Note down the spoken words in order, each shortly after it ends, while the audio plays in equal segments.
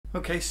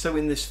Okay, so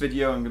in this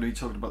video I'm going to be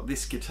talking about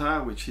this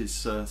guitar, which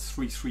is a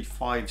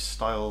 335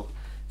 style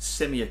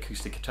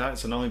semi-acoustic guitar.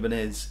 It's an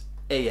Ibanez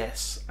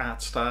AS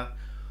Artstar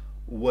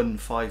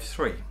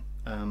 153.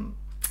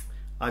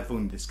 I've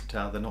owned this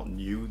guitar, they're not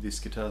new. This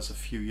guitar's a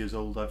few years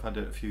old, I've had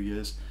it a few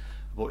years.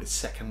 I bought it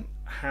second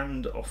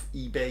hand off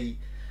eBay,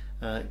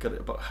 got it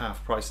about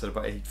half price at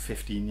about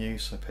 $8.50 new,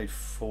 so I paid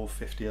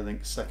 $4.50 I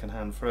think second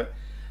hand for it.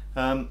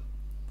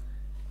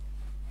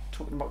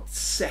 Talking about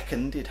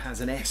second, it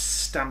has an S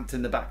stamped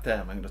in the back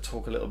there. I'm going to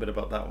talk a little bit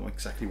about that one,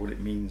 exactly what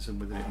it means and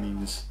whether it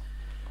means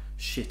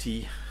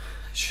shitty,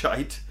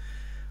 shite,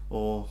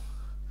 or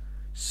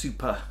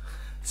super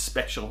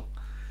special,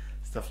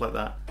 stuff like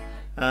that.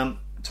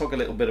 Talk a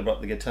little bit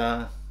about the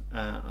guitar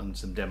and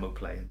some demo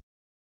playing.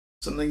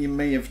 Something you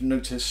may have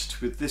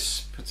noticed with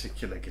this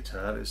particular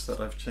guitar is that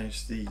I've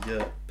changed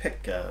the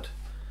pick guard.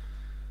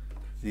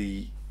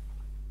 The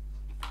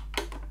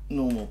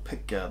normal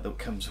pick guard that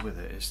comes with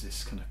it is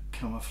this kind of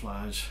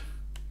camouflage.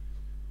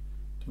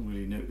 Don't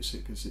really notice it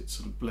because it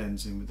sort of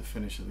blends in with the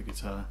finish of the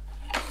guitar,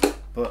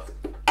 but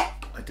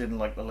I didn't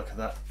like the look of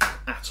that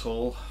at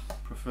all.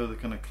 Prefer the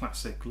kind of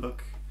classic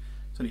look.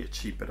 It's only a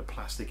cheap bit of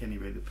plastic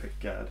anyway, the pick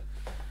guard.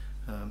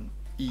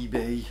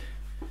 eBay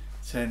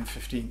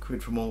 10-15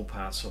 quid from all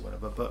parts or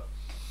whatever, but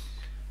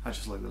I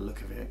just like the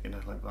look of it, you know,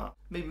 like that.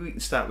 Maybe we can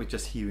start with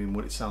just hearing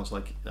what it sounds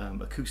like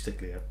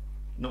acoustically. I've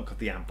not got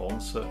the amp on,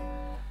 so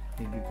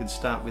maybe we could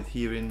start with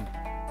hearing,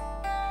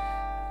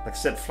 like I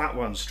said, flat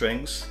one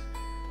strings.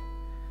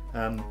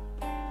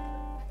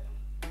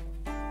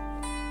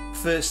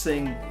 First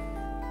thing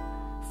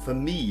for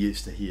me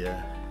is to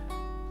hear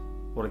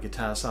what a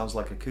guitar sounds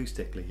like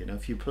acoustically. You know,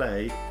 if you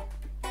play,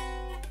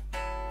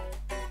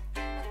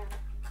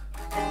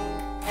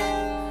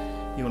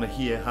 you want to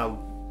hear how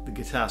the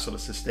guitar sort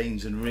of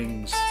sustains and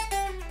rings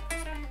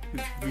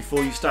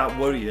before you start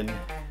worrying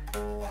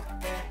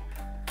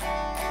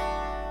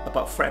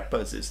about fret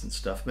buzzes and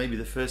stuff. Maybe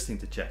the first thing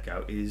to check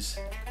out is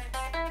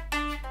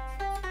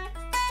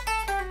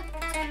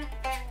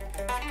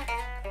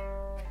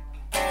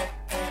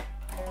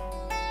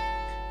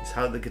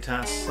how the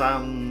guitar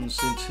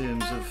sounds in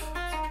terms of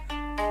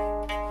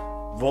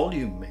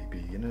volume.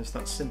 Maybe, you know, it's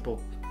that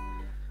simple.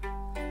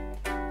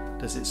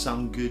 Does it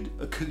sound good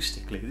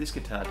acoustically? This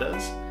guitar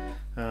does.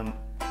 I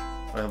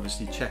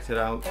obviously checked it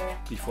out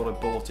before I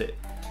bought it.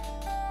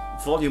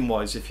 Volume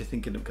wise, if you're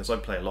thinking of, because I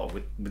play a lot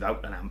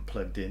without an amp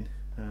plugged in,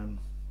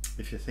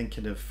 if you're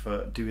thinking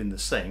of doing the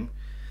same,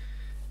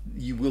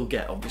 you will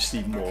get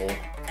obviously more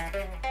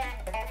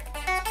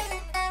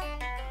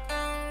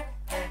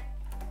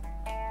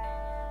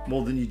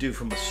than you do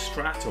from a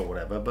Strat or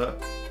whatever,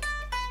 but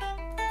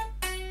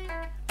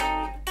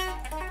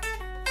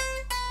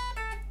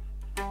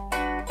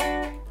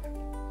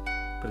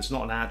it's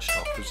not an arch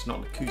top, it's not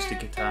an acoustic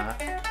guitar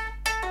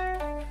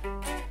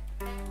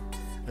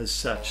as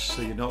such,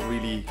 so you're not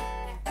really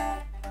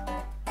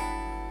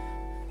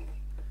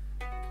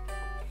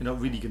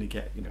going to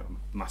get, you know,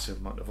 a massive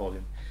amount of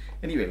volume.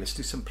 Anyway, let's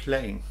do some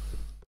playing.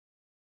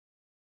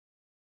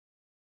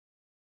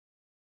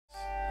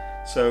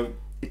 So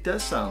it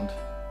does sound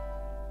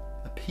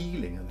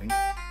appealing, I think,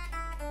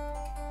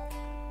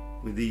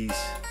 with these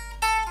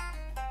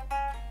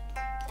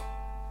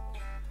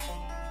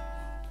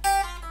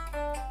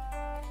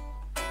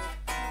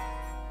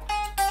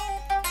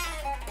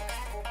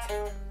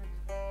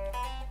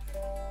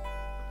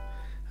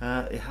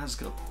it has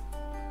got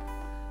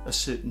a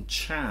certain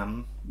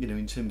charm, you know,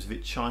 in terms of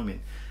it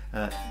chiming.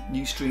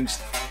 New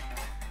strings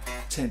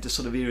tend to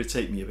sort of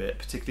irritate me a bit,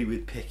 particularly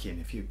with picking,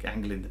 if you're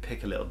angling the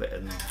pick a little bit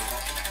and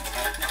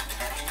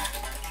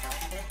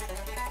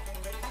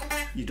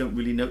you don't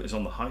really notice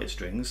on the higher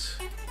strings.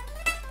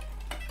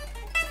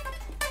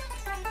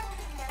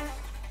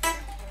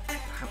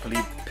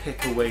 Happily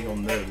pick away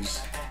on those,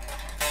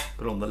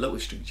 but on the lower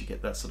strings you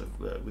get that sort of,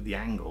 with the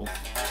angle,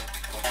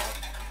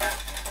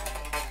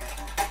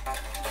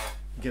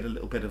 you get a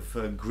little bit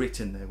of grit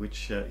in there,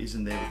 which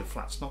isn't there with the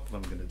flats. Not that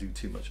I'm going to do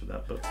too much of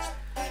that, but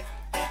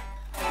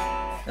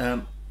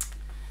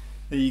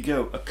there you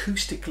go.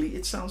 Acoustically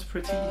it sounds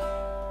pretty.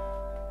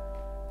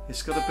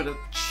 It's got a bit of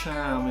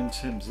charm in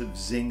terms of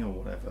zing or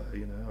whatever,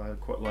 you know, I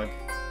quite like.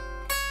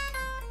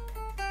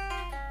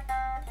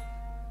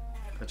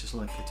 I just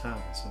like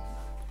guitar, so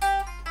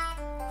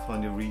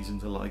find a reason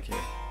to like it.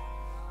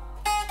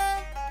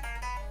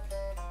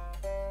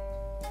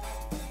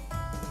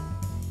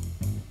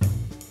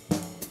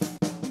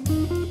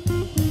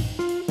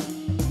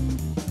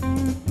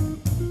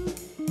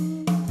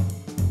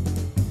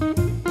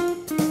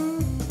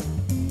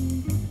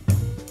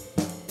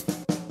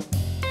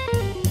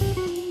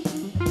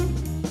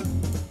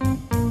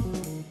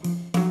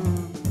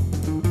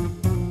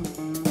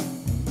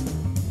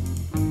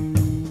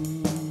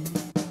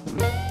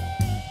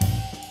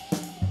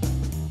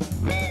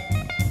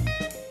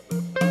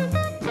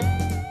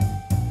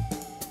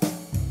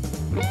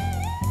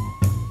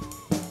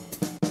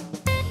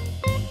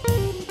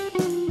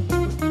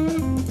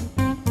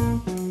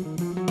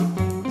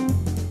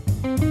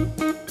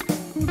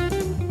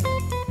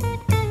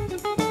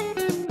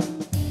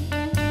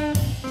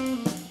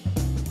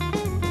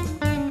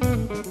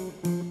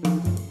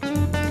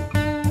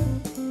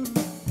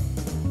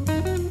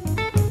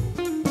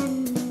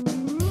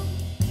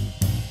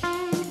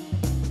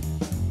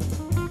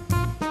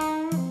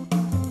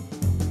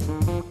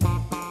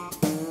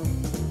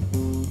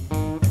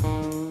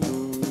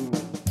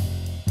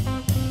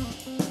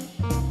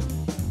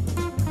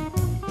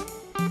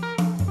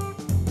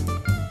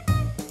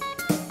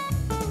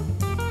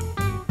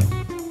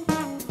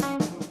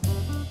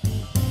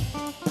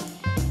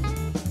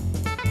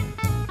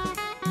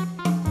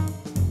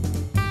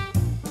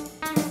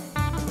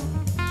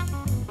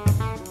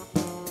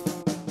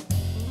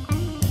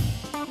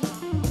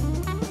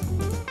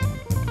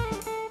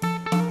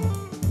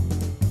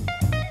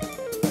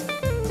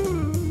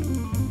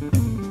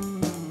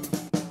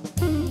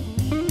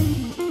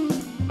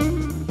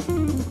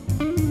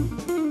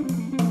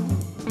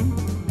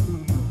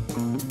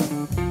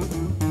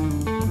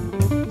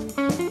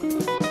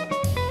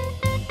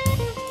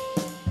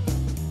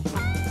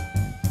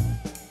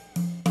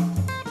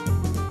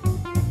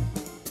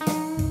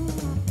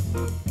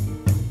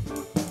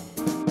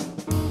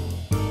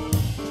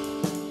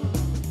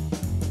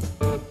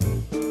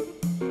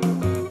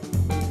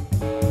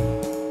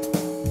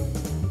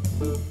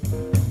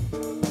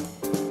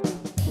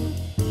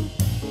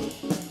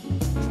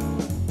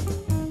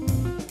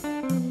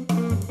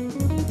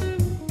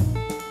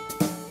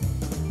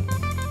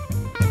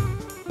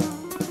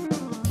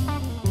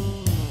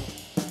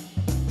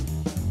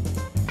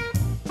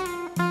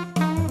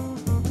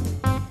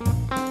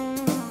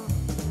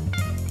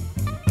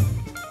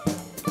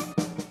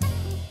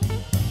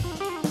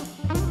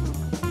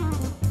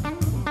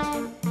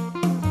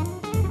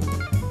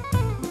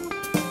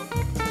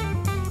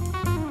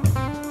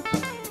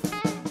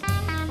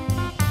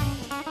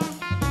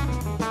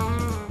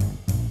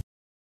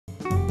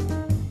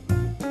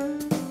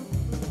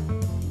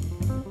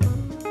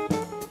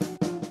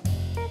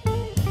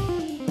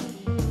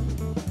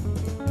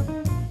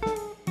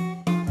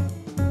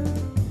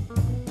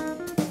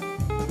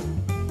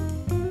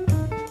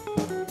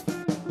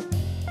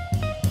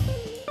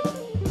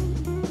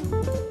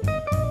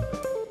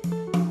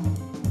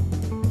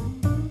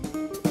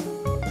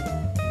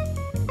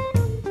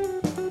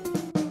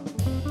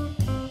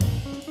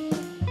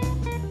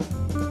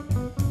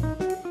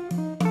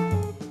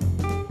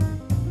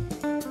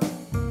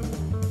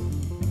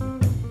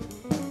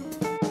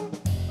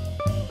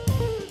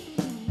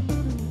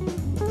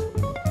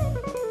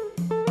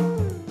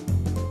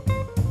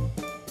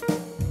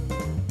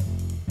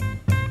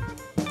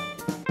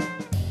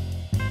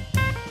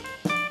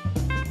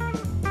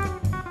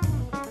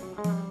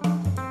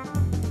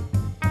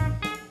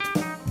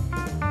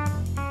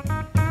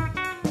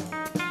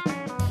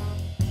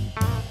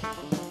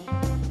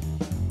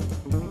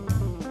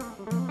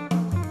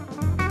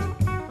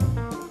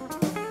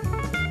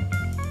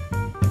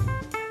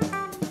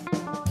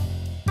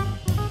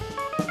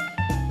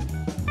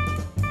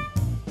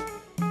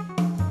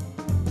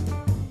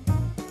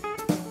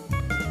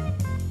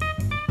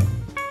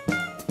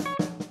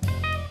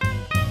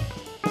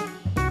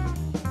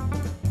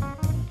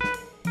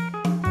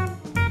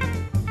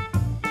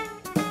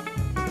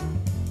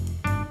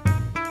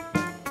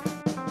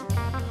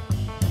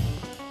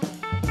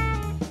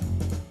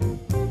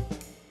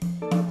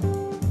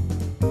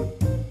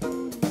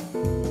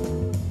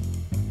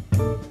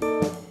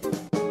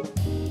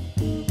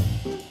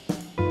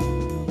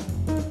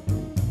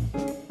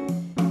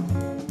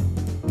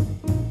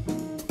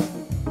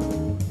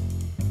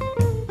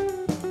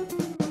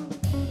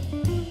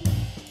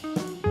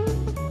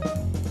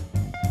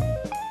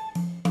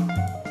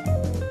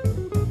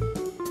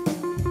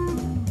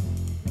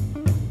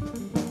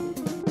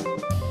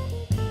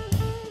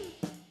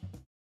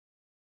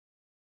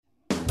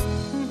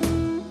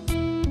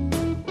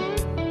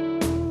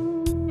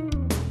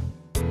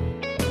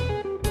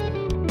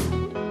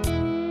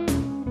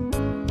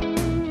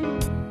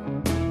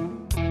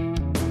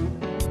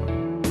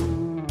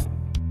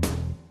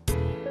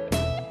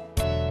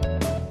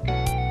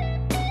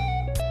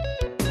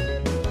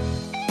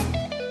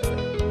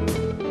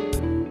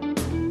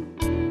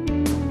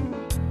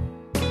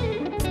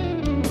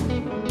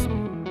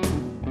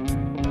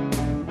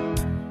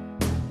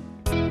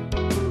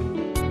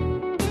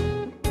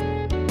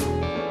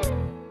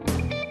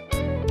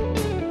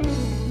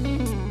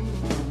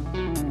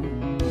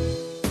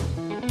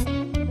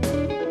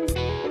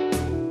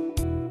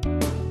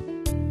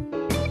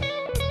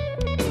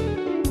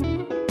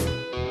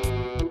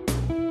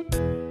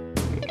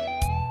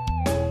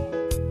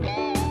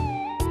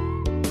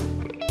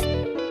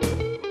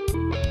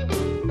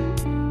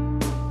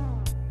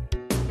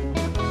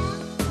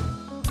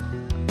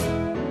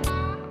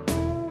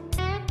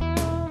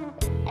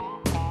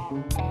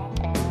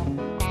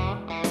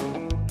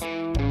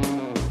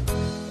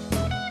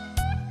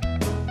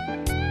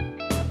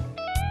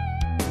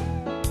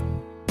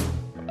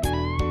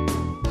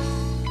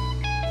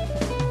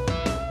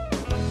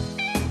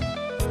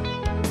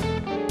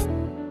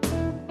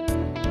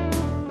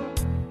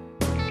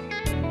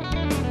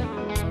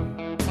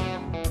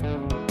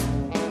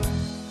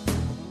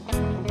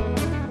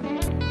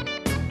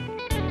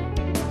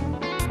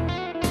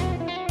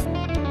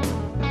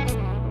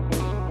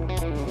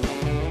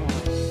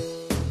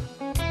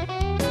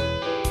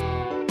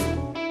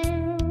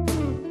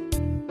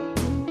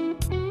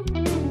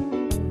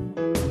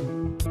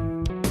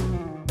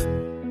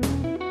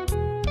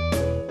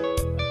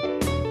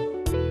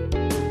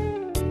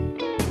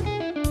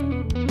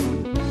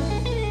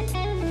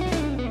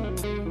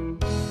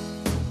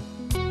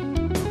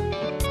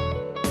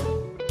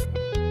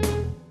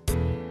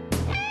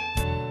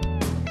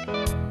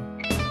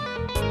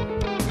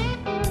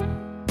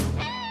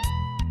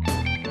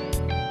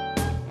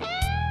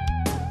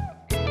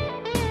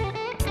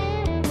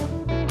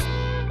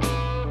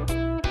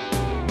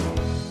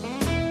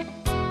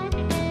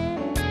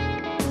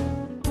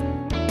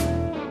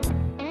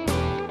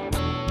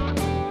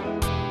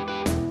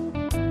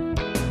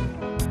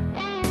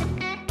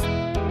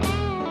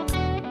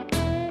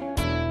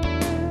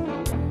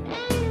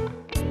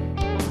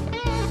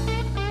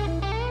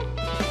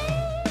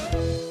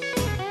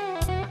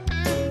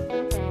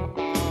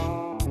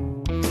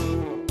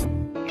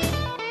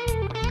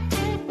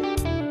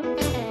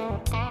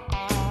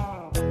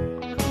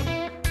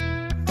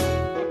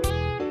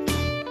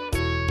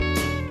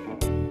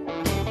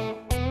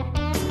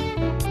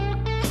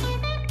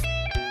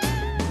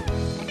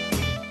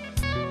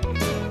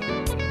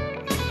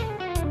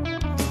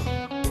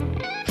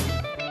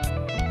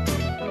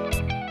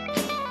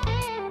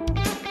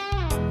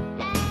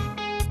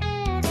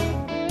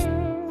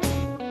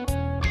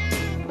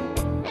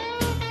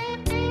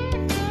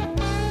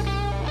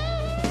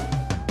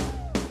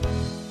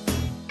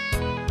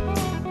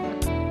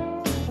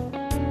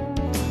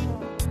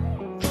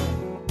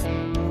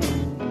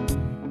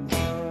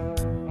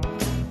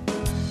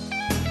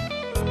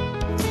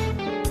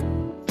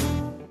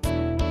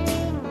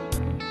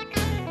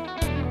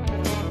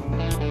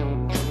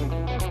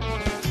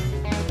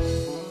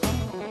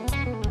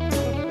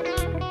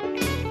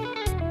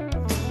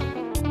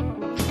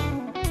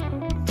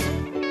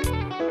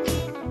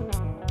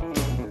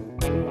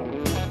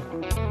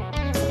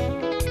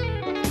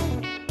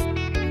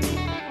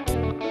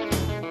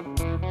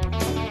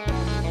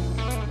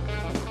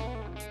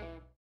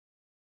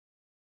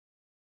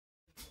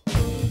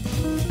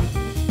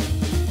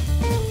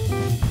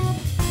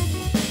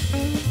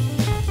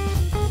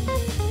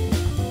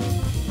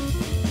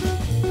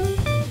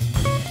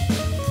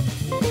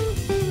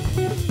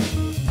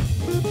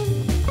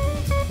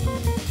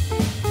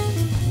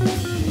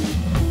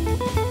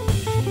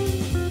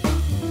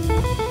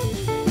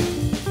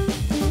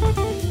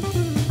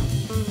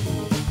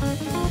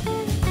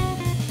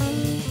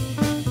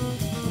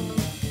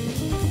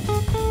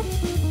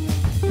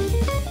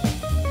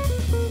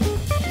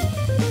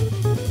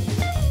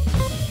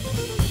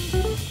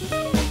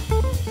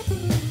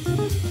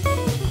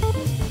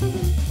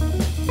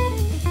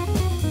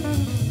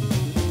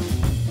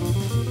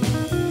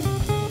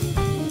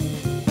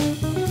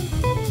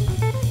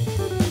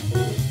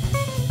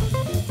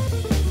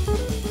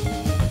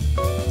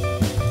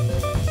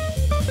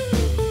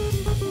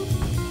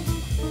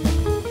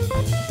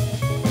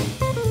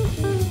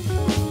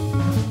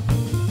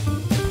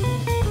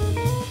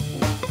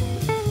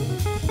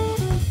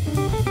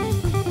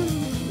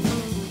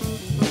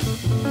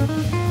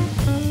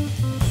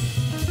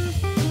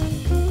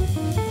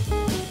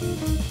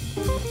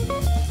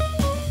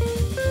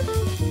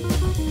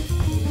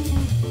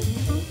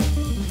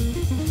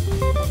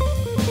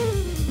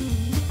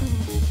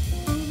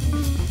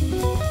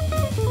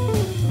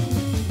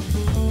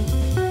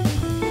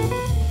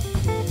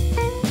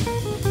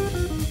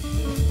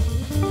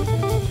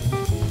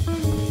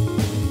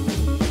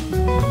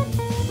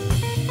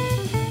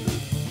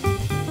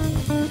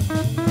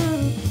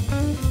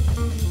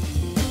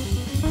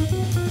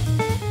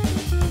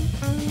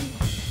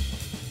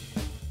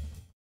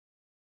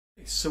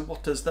 So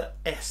what does the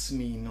S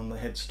mean on the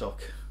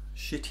headstock?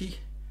 Shitty?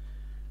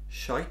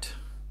 Shite?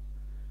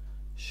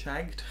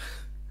 Shagged?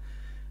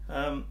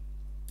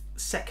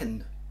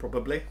 Second,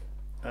 probably.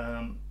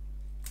 The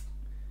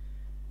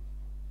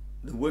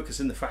workers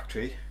in the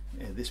factory,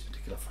 this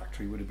particular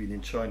factory would have been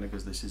in China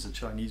because this is a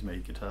Chinese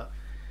made guitar.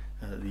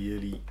 The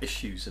early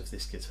issues of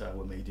this guitar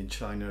were made in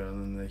China and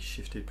then they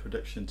shifted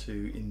production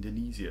to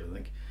Indonesia, I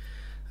think.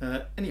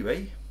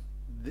 Anyway,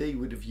 they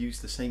would have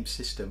used the same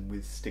system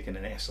with sticking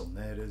an S on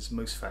there as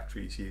most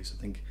factories use.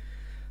 I think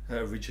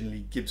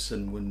originally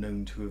Gibson were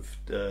known to have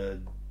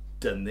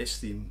done this.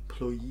 The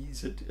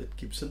employees at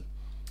Gibson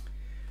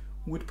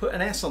would put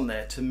an S on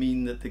there to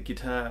mean that the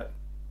guitar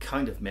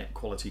kind of met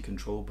quality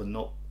control, but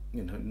not,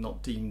 you know,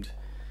 not deemed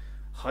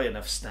high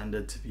enough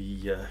standard to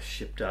be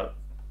shipped out.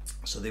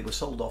 So they were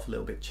sold off a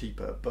little bit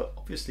cheaper. But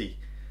obviously,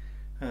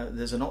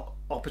 there's an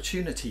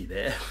opportunity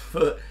there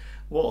for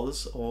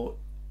was or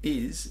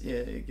is,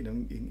 you know,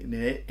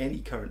 in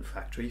any current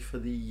factory for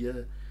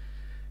the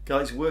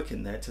guys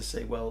working there to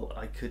say, well,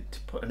 I could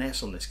put an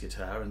S on this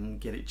guitar and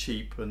get it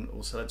cheap, and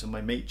also sell it to my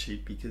mate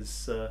cheap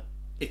because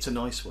it's a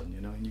nice one, you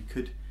know, and you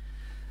could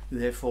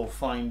therefore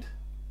find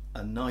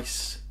a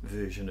nice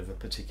version of a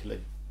particular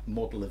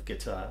model of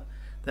guitar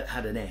that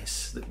had an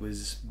S that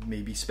was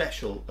maybe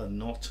special and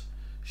not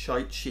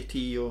shite,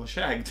 shitty or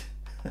shagged.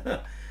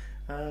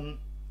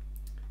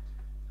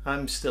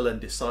 I'm still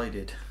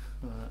undecided.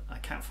 I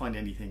can't find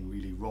anything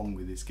really wrong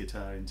with this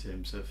guitar in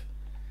terms of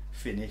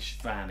finish,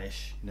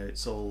 vanish, you know,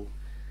 it's all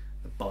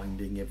the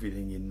binding,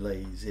 everything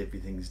inlays,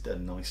 everything's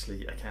done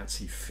nicely. I can't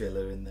see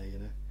filler in there, you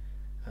know.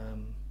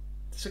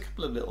 There's a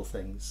couple of little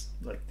things,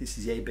 like this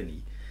is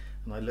ebony,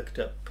 and I looked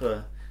up,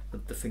 the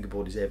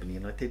fingerboard is ebony,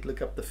 and I did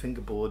look up the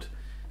fingerboard.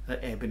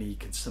 Ebony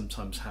can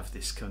sometimes have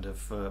this kind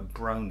of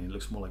brown, it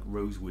looks more like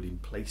rosewood in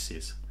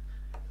places.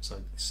 So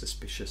I'm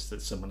suspicious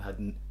that someone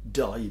hadn't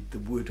dyed the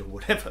wood or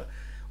whatever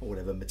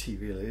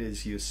material it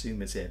is. You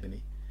assume it's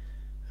ebony.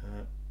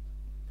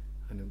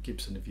 I know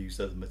Gibson have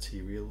used other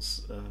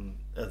materials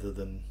other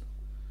than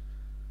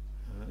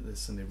there's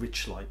something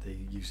rich light they're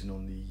using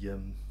on the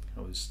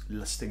I was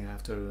lusting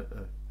after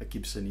a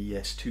Gibson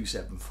ES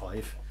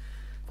 275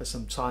 for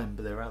some time,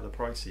 but they're rather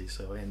pricey,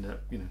 so I end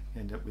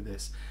up with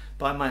this.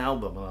 Buy my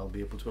album and I'll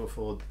be able to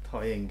afford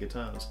high-end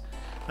guitars.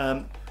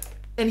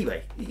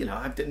 Anyway, you know,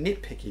 I'm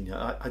nitpicking.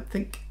 I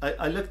think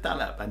I looked that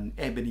up, and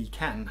ebony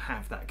can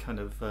have that kind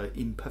of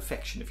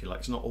imperfection, if you like.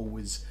 It's not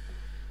always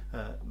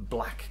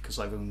black, because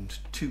I've owned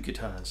two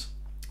guitars.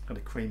 I had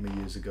a Kramer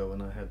years ago,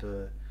 and I had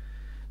a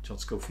John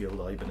Scofield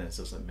Ibanez,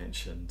 as I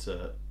mentioned,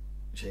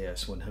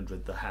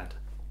 JS100 that had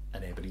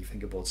an ebony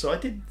fingerboard. So I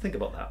did think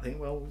about that. Think,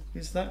 well,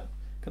 is that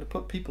going to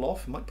put people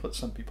off? It might put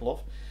some people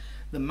off.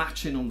 The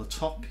matching on the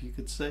top, you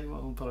could say,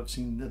 well, but I've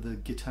seen other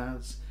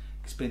guitars,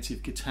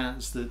 expensive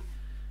guitars that,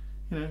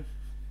 you know,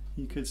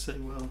 you could say,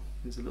 well,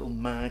 there's a little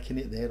mark in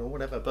it there or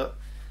whatever, but,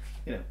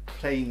 you know,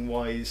 playing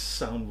wise,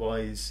 sound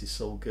wise, it's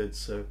all good.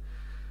 So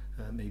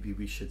maybe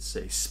we should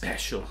say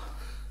special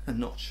and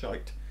not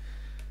shite.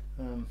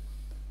 There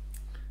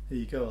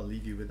you go, I'll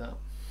leave you with that.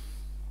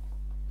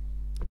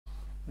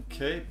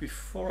 Okay,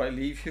 before I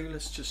leave you,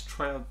 let's just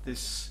try out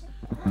this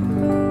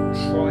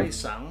tri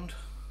sound.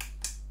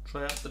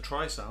 Try out the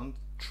tri sound.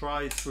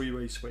 Tri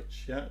three-way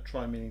switch. Yeah,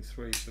 tri meaning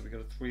three. So we've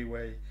got a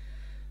three-way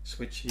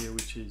switch here,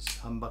 which is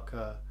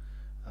humbucker,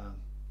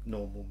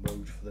 normal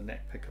mode for the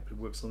neck pickup. It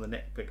works on the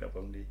neck pickup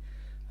only.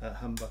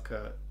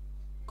 Humbucker,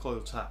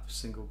 coil tap,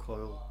 single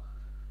coil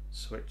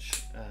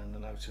switch, and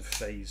an out of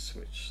phase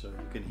switch. So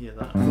you can hear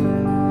that.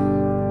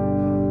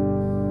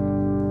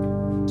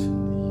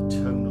 Turn the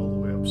tone all the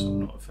way up, so I'm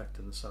not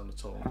affecting the sound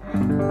at all. So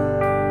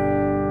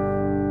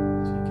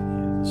you can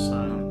hear the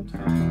sound.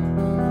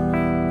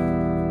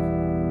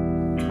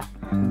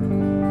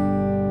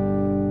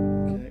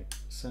 Okay,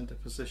 center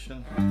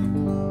position.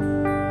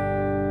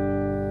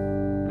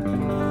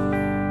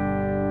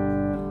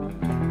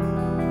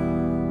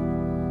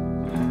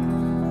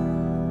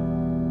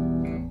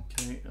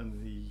 Okay, and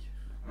the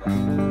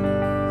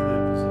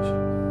third position.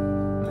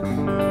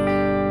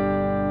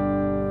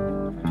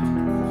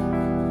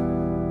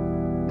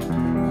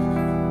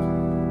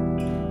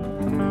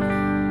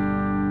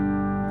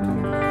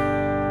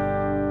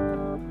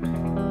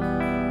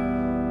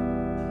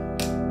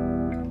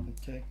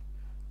 Okay,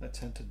 I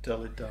tend to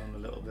dull it down a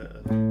little bit.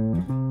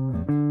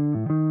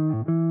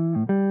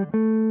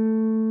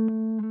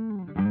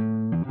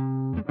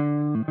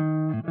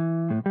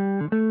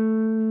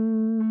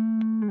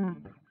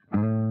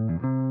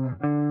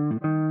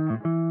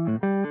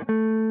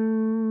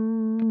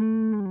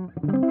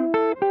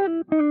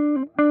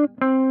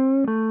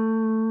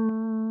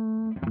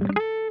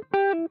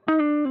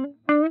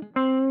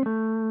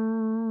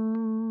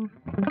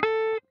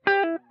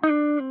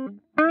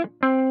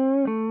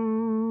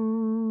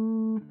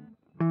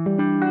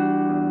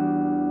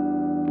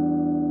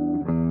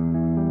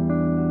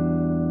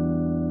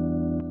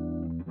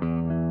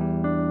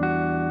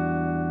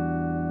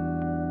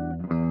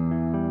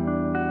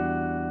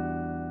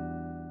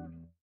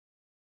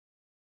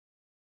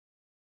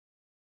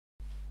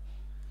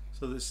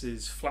 So this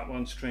is flat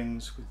one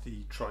strings with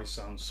the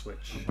tri-sound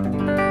switch. Position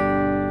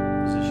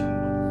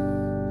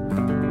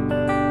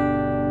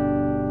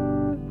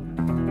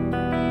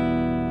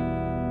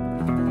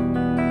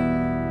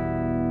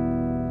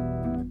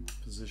 1.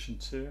 Position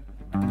 2.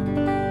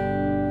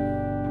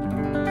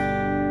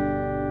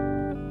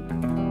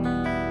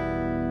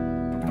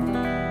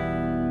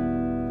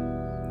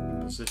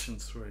 Position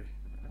 3.